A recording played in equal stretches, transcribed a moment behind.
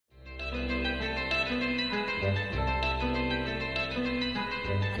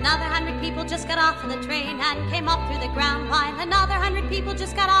people just got off of the train and came up through the ground, while another 100 people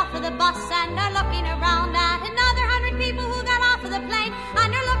just got off of the bus and are looking around at another 100 people who got off of the plane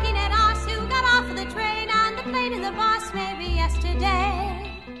and are looking at us who got off of the train and the plane and the bus maybe yesterday.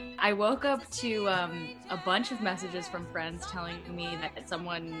 I woke up to a bunch of messages from friends telling me that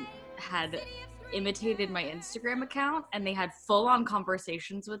someone had imitated my Instagram account and they had full-on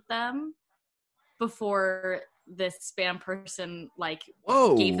conversations with them before this spam person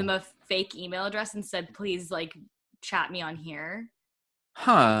gave them a fake email address and said, please chat me on here.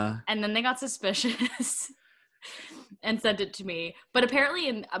 And then they got suspicious and sent it to me. But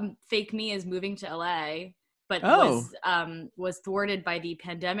apparently fake me is moving to LA, but was thwarted by the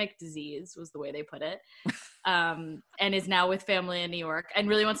pandemic disease, was the way they put it. And is now with family in New York and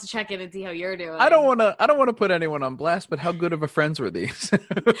really wants to check in and see how you're doing. I don't want to put anyone on blast, but how good of a friends were these?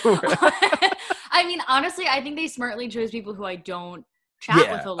 I mean, honestly, I think they smartly chose people who I don't chat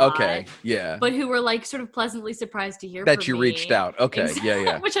with a lot. Okay. Yeah. But who were sort of pleasantly surprised to hear that from you me. reached out. Okay. Exactly.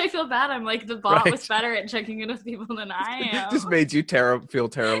 Yeah. Which I feel bad. I'm the bot was better at checking in with people than I am. Just made you feel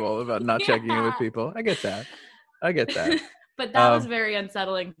terrible about not checking in with people. I get that. But that was a very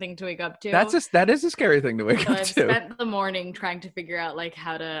unsettling thing to wake up to. That is a scary thing to wake up I've to. spent the morning trying to figure out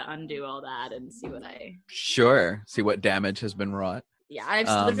how to undo all that and see what damage has been wrought. Yeah,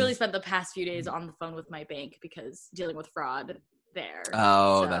 I've literally spent the past few days on the phone with my bank because dealing with fraud there.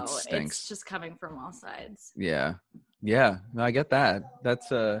 Oh, so that stinks. It's just coming from all sides. Yeah. No, I get that.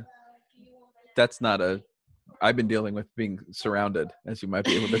 That's not I've been dealing with being surrounded, as you might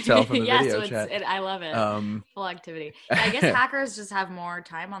be able to tell from the video chat. I love it. Full activity. I guess hackers just have more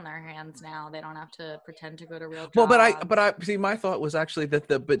time on their hands now. They don't have to pretend to go to real jobs. Well, but I see. My thought was actually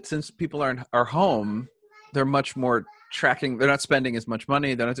but since people are home, they're much more tracking. They're not spending as much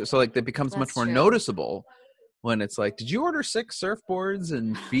money. It becomes much more noticeable. When it's did you order 6 surfboards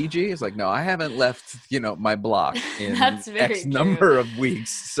in Fiji? It's no, I haven't left, my block in X number of weeks.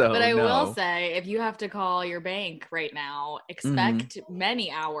 So, but I will say, if you have to call your bank right now, expect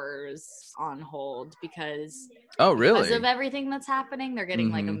many hours on hold because because of everything that's happening, they're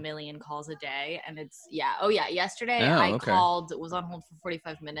getting a million calls a day, and it's yesterday I was on hold for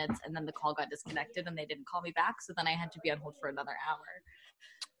 45 minutes, and then the call got disconnected, and they didn't call me back, so then I had to be on hold for another hour.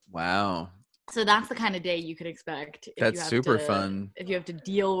 Wow. So that's the kind of day you could expect. That's super fun. If you have to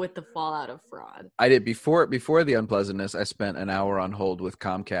deal with the fallout of fraud. I did before the unpleasantness. I spent an hour on hold with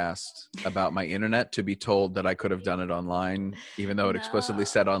Comcast about my internet to be told that I could have done it online, even though it explicitly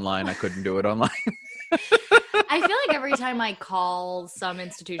said online I couldn't do it online. I feel like every time I call some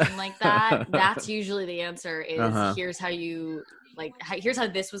institution like that, that's usually the answer is here's how you here's how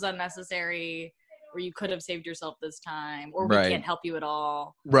this was unnecessary. Or you could have saved yourself this time, or we can't help you at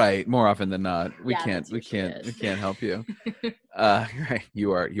all. Right. More often than not, we can't help you. Right.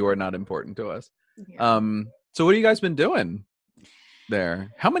 You are not important to us. Yeah. So what have you guys been doing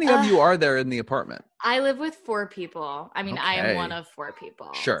there? How many of you are there in the apartment? I live with 4 people. I mean, I am one of 4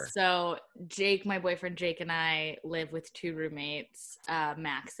 people. Sure. So Jake, my boyfriend Jake, and I live with 2 roommates,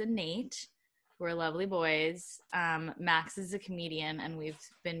 Max and Nate. We're lovely boys. Max is a comedian, and we've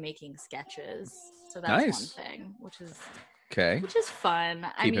been making sketches. So that's one thing, which is fun.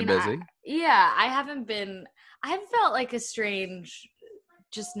 Keep him busy. I haven't felt like a strange,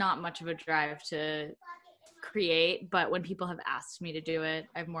 just not much of a drive to create. But when people have asked me to do it,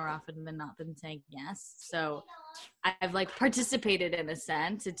 I've more often than not been saying yes. So I've participated in a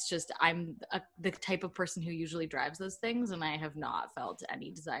sense. It's just I'm the type of person who usually drives those things, and I have not felt any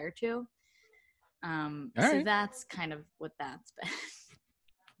desire to. So that's kind of what that's been.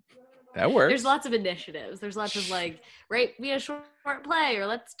 That works. There's lots of initiatives. There's lots of write me a short play or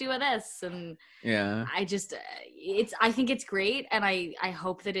let's do this. And I think it's great. And I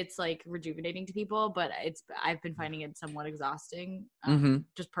hope that it's rejuvenating to people, but I've been finding it somewhat exhausting,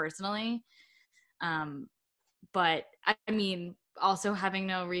 just personally. But I mean, also having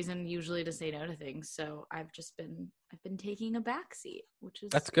no reason usually to say no to things. So I've been taking a backseat, which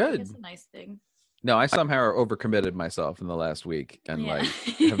is that's good. I guess a nice thing. No, I somehow overcommitted myself in the last week and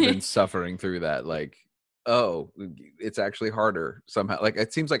have been suffering through that. It's actually harder somehow.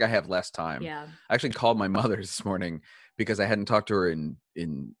 It seems like I have less time. Yeah. I actually called my mother this morning because I hadn't talked to her in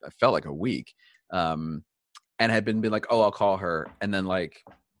I felt like a week. And had been I'll call her. And then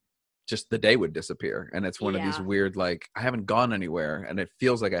just the day would disappear. And it's one of these weird, I haven't gone anywhere and it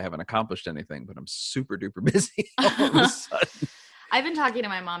feels like I haven't accomplished anything, but I'm super duper busy all of a sudden. I've been talking to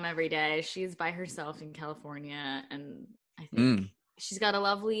my mom every day. She's by herself in California, and I think she's got a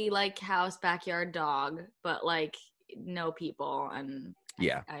lovely house, backyard, dog, but no people. And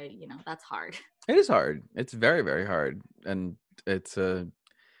I that's hard. It is hard. It's very, very hard, and it's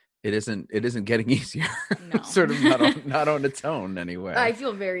it isn't getting easier. No. Sort of not on its own anyway. I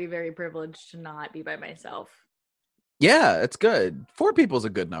feel very, very privileged to not be by myself. Yeah, it's good. 4 people is a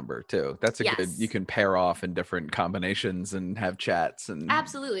good number too. That's a good. Yes. You can pair off in different combinations and have chats and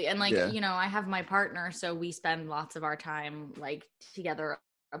Absolutely. And like, Yeah. you know, I have my partner, so we spend lots of our time like together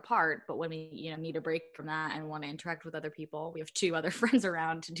apart. But when we, you know, need a break from that and want to interact with other people, we have 2 other friends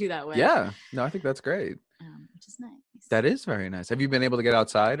around to do that with. Yeah. No, I think that's great. Which is nice. That is very nice. Have you been able to get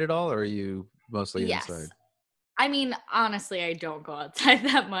outside at all, or are you mostly Yes. inside? I mean, honestly, I don't go outside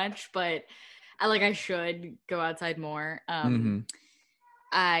that much, but I should go outside more. But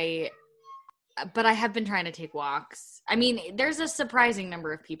I have been trying to take walks. I mean, there's a surprising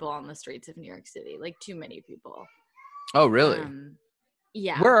number of people on the streets of New York City, like too many people. Oh, really?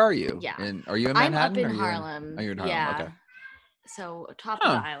 Yeah. Where are you? Yeah. Are you in I'm Manhattan? up in Harlem. You're in Harlem. Yeah. Okay. So top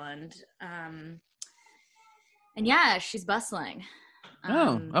of the island. And yeah, she's bustling.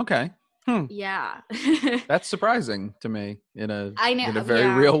 Okay. Yeah. That's surprising to me in a very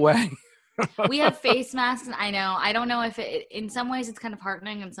yeah. real way. We have face masks, and I know. I don't know if in some ways it's kind of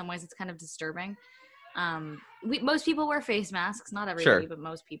heartening, in some ways it's kind of disturbing. Most people wear face masks, not everybody, but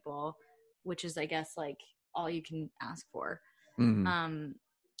most people, which is, I guess, like all you can ask for.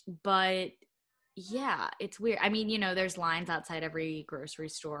 But yeah, it's weird. I mean, you know, there's lines outside every grocery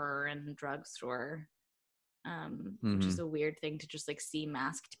store and drugstore, which is a weird thing to just like see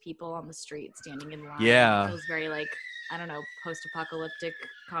masked people on the street standing in line. Yeah. It feels very like, I don't know, post-apocalyptic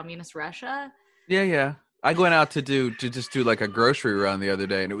communist Russia. Yeah. I went out to just do like a grocery run the other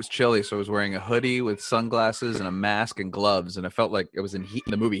day, and it was chilly, so I was wearing a hoodie with sunglasses and a mask and gloves, and I felt like it was in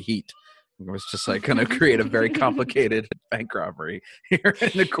the movie Heat. It was just like going to create a very complicated bank robbery here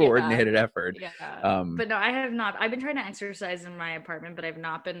in a coordinated effort. Yeah. But no, I have not. I've been trying to exercise in my apartment, but I've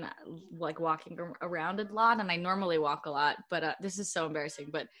not been like walking around a lot. And I normally walk a lot, but this is so embarrassing.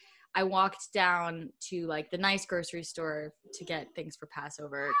 But I walked down to like the nice grocery store to get things for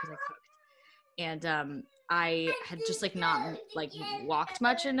Passover because I cooked. And I had just like not like walked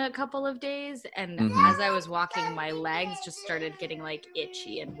much in a couple of days, and as I was walking, my legs just started getting like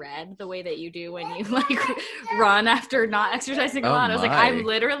itchy and red, the way that you do when you like run after not exercising a lot. I was like, I'm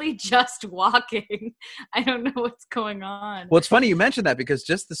literally just walking. I don't know what's going on. Well, it's funny you mentioned that, because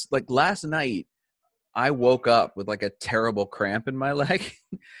just this like last night I woke up with like a terrible cramp in my leg,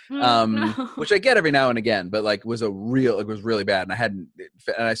 which I get every now and again, but like it was really bad. And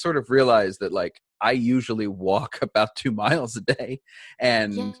I sort of realized that like I usually walk about 2 miles a day,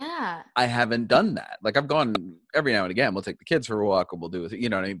 and I haven't done that. Like I've gone every now and again. We'll take the kids for a walk, and we'll do it, you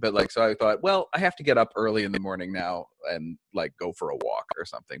know what I mean? But like, so I thought, well, I have to get up early in the morning now and like go for a walk or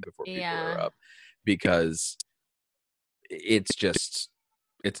something before people are up, because it's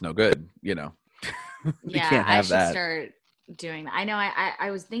no good, you know. I should start doing that. I know I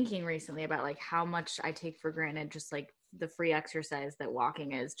was thinking recently about like how much I take for granted just like the free exercise that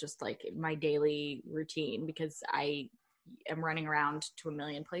walking is, just like my daily routine, because I am running around to a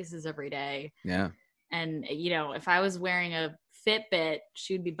million places every day. Yeah. And you know, if I was wearing a Fitbit,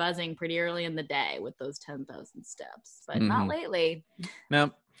 she'd be buzzing pretty early in the day with those 10,000 steps, but not lately.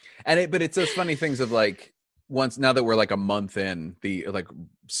 No. But it's those funny things of like, now that we're like a month in, the like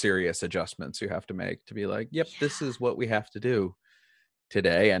serious adjustments you have to make to be like, yep, this is what we have to do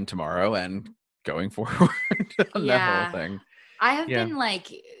today and tomorrow and going forward on that whole thing. I have been like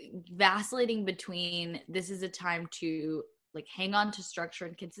vacillating between, this is a time to like hang on to structure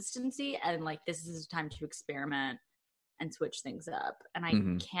and consistency, and like this is a time to experiment and switch things up. And I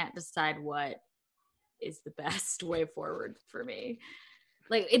can't decide what is the best way forward for me.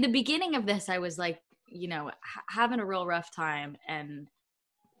 Like in the beginning of this, I was like, you know, having a real rough time, and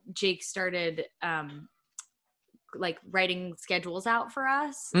Jake started like writing schedules out for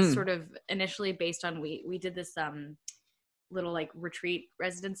us, sort of initially based on we did this little like retreat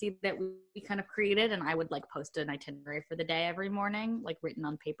residency that we kind of created, and I would like post an itinerary for the day every morning, like written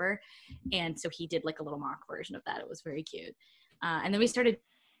on paper. And so he did like a little mock version of that. It was very cute. And then we started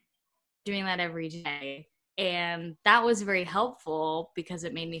doing that every day, and that was very helpful because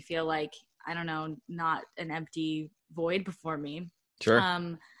it made me feel like, I don't know, not an empty void before me. Sure.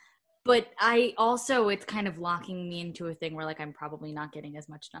 But I also, it's kind of locking me into a thing where like I'm probably not getting as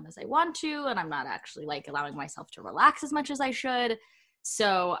much done as I want to, and I'm not actually like allowing myself to relax as much as I should.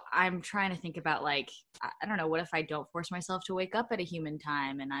 So I'm trying to think about like, I don't know, what if I don't force myself to wake up at a human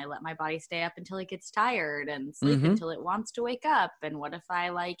time, and I let my body stay up until it gets tired and sleep until it wants to wake up? And what if I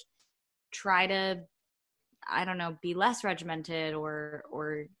like try to, I don't know, be less regimented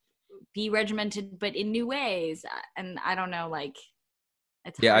or be regimented but in new ways? And I don't know, like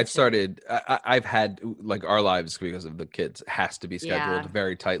It's Yeah, hard I've started. I've had like our lives because of the kids has to be scheduled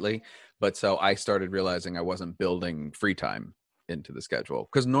very tightly. But so I started realizing I wasn't building free time into the schedule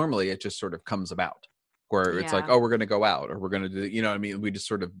because normally it just sort of comes about where it's like, Yeah. oh, we're going to go out or we're going to do, you know what I mean? We just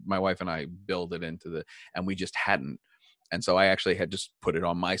sort of, my wife and I build it into and we just hadn't. And so I actually had just put it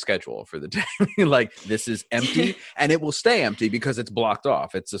on my schedule for the day. Like, this is empty and it will stay empty because it's blocked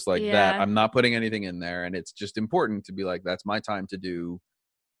off. It's just like that. I'm not putting anything in there. And it's just important to be like, that's my time to do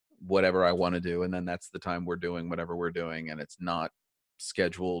whatever I want to do. And then that's the time we're doing whatever we're doing. And it's not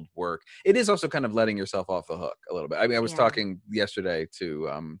scheduled work. It is also kind of letting yourself off the hook a little bit. I mean, I was talking yesterday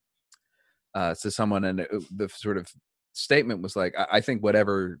to someone and the sort of statement was like, I think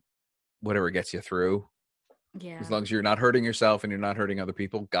whatever gets you through, as long as you're not hurting yourself and you're not hurting other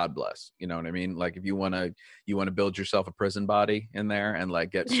people, God bless. You know what I mean? Like if you want to build yourself a prison body in there and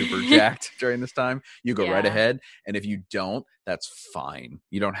like get super jacked during this time, you go right ahead. And if you don't, that's fine.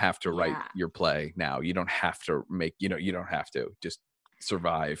 You don't have to write your play now. You don't have to make, you don't have to just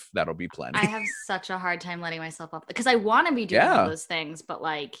survive. That'll be plenty. I have such a hard time letting myself up because I want to be doing all those things, but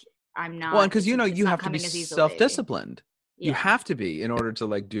like I'm not. Well, because you have to be self-disciplined. You have to be in order to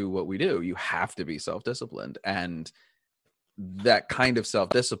like do what we do. You have to be self-disciplined, and that kind of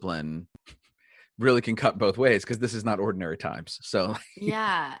self-discipline really can cut both ways because this is not ordinary times. So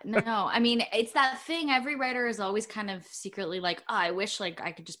no, I mean, it's that thing. Every writer is always kind of secretly like, oh, I wish like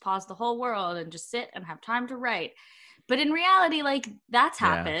I could just pause the whole world and just sit and have time to write. But in reality, like that's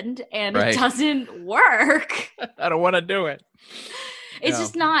happened and it doesn't work. I don't want to do it. It's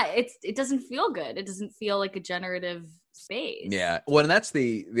just not. It doesn't feel good. It doesn't feel like a generative space. Yeah. Well, and that's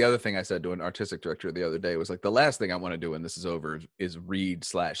the other thing I said to an artistic director the other day was like, the last thing I want to do when this is over is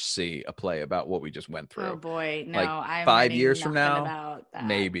read/see a play about what we just went through. Oh boy, no. Like I'm 5 years from now, about that.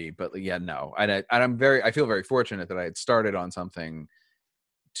 maybe, but no. And I feel very fortunate that I had started on something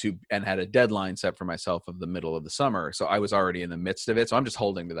and had a deadline set for myself of the middle of the summer. So I was already in the midst of it. So I'm just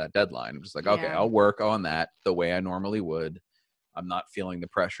holding to that deadline. I'm just like, okay, I'll work on that the way I normally would. I'm not feeling the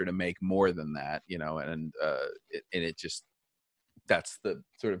pressure to make more than that, and it just, that's the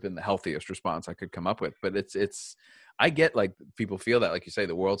sort of been the healthiest response I could come up with. But I get like people feel that, like you say,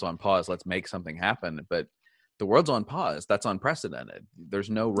 the world's on pause, let's make something happen. But the world's on pause. That's unprecedented. There's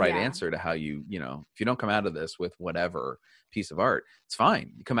no right answer to how if you don't come out of this with whatever piece of art, it's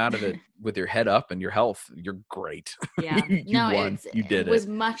fine. You come out of it with your head up and your health, you're great. Yeah. You won. You did it. It was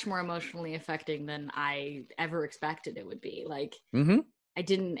much more emotionally affecting than I ever expected it would be. Like, I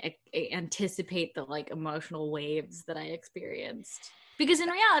didn't anticipate the like emotional waves that I experienced. Because in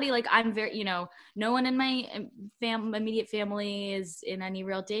reality, like I'm very, no one in my immediate family is in any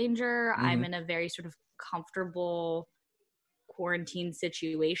real danger. I'm in a very sort of comfortable quarantine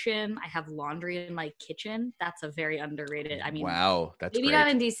situation. I have laundry in my kitchen. That's a very underrated. I mean, wow, that's maybe great. Not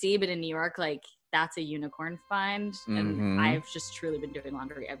in DC, but in New York, like that's a unicorn find. And I've just truly been doing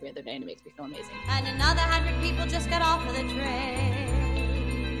laundry every other day, and it makes me feel amazing. And another 100 people just got off of the train.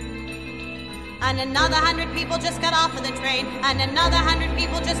 And another 100 people just got off of the train. And another 100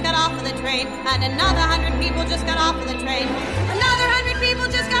 people just got off of the train. And another 100 people just got off of the train. Another 100 people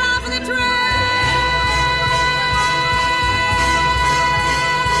just got off of the train.